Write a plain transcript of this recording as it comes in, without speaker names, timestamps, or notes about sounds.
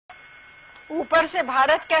ऊपर से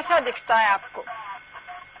भारत कैसा दिखता है आपको?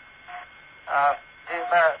 जी,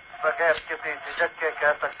 मैं बगैर किसी झिझक के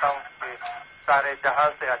कह सकता हूँ कि सारे जहां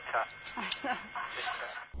से अच्छा दिखता है।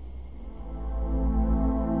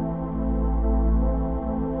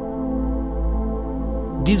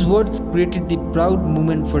 These words created the proud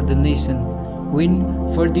moment for the nation when,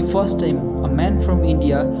 for the first time, a man from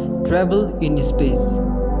India traveled in space.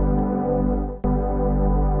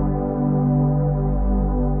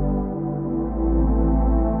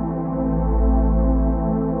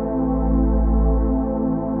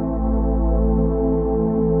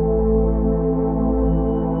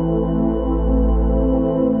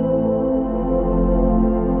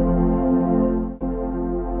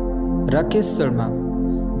 Rakesh Sharma,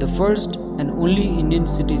 the first and only Indian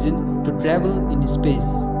citizen to travel in space.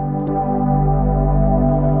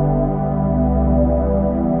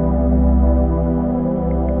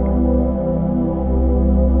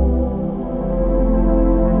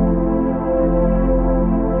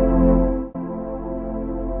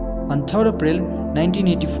 On 3rd April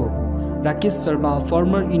 1984, Rakesh Sharma, a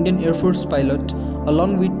former Indian Air Force pilot,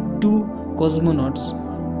 along with 2 cosmonauts,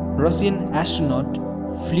 Russian astronaut,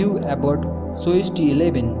 flew aboard Soyuz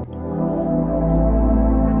T-11.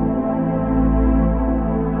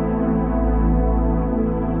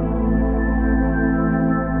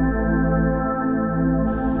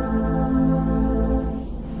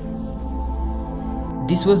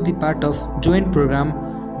 This was the part of joint program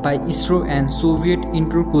by ISRO and Soviet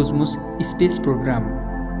Inter-Cosmos space program.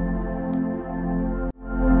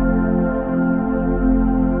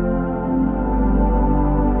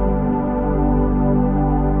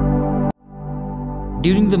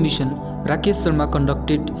 During the mission, Rakesh Sharma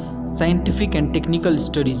conducted scientific and technical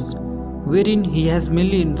studies, wherein he has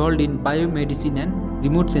mainly involved in biomedicine and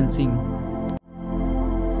remote sensing.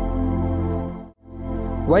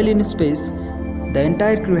 While in space, the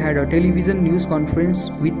entire crew had a television news conference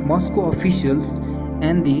with Moscow officials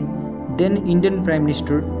and the then Indian Prime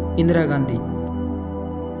Minister Indira Gandhi.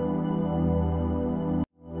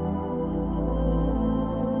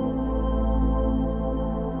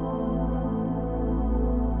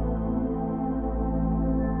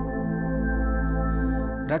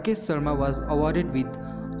 Rakesh Sharma was awarded with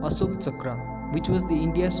Ashok Chakra, which was the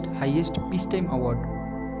India's highest peacetime award,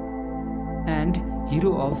 and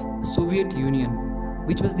Hero of Soviet Union,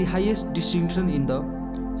 which was the highest distinction in the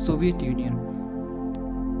Soviet Union.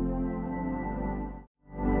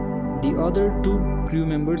 The other 2 crew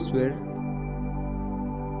members were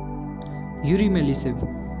Yuri Melisev,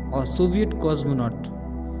 a Soviet cosmonaut.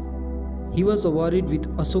 He was awarded with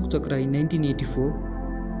Ashok Chakra in 1984.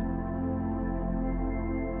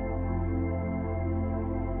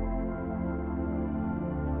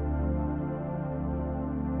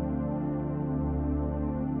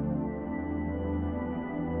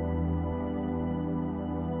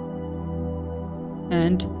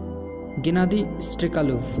 And Gennady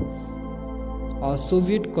Strekalov, a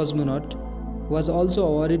Soviet cosmonaut, was also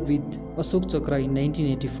awarded with Ashok Chakra in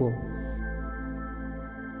 1984.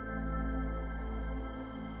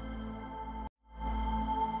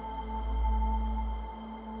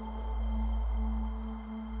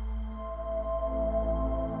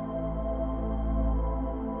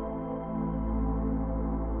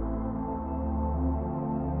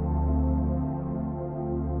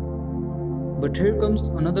 But here comes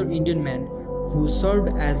another Indian man who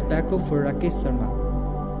served as backup for Rakesh Sharma.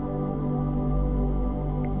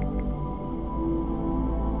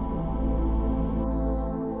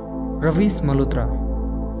 Ravish Malhotra.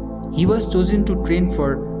 He was chosen to train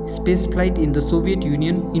for spaceflight in the Soviet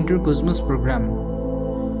Union Inter-Cosmos program.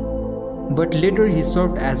 But later he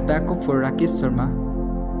served as backup for Rakesh Sharma.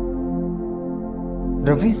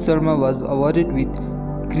 Ravish Sharma was awarded with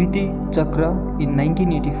Kriti Chakra in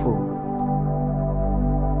 1984.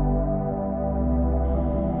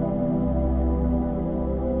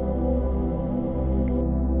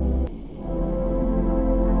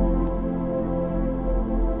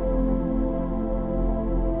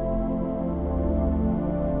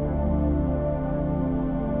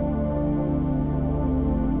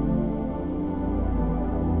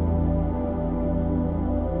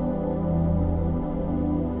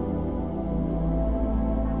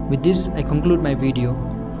 With this, I conclude my video.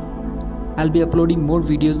 I'll be uploading more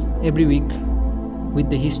videos every week with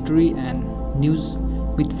the history and news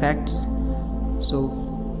with facts. So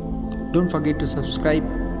don't forget to subscribe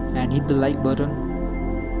and hit the like button.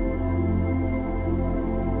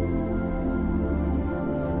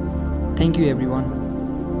 Thank you everyone.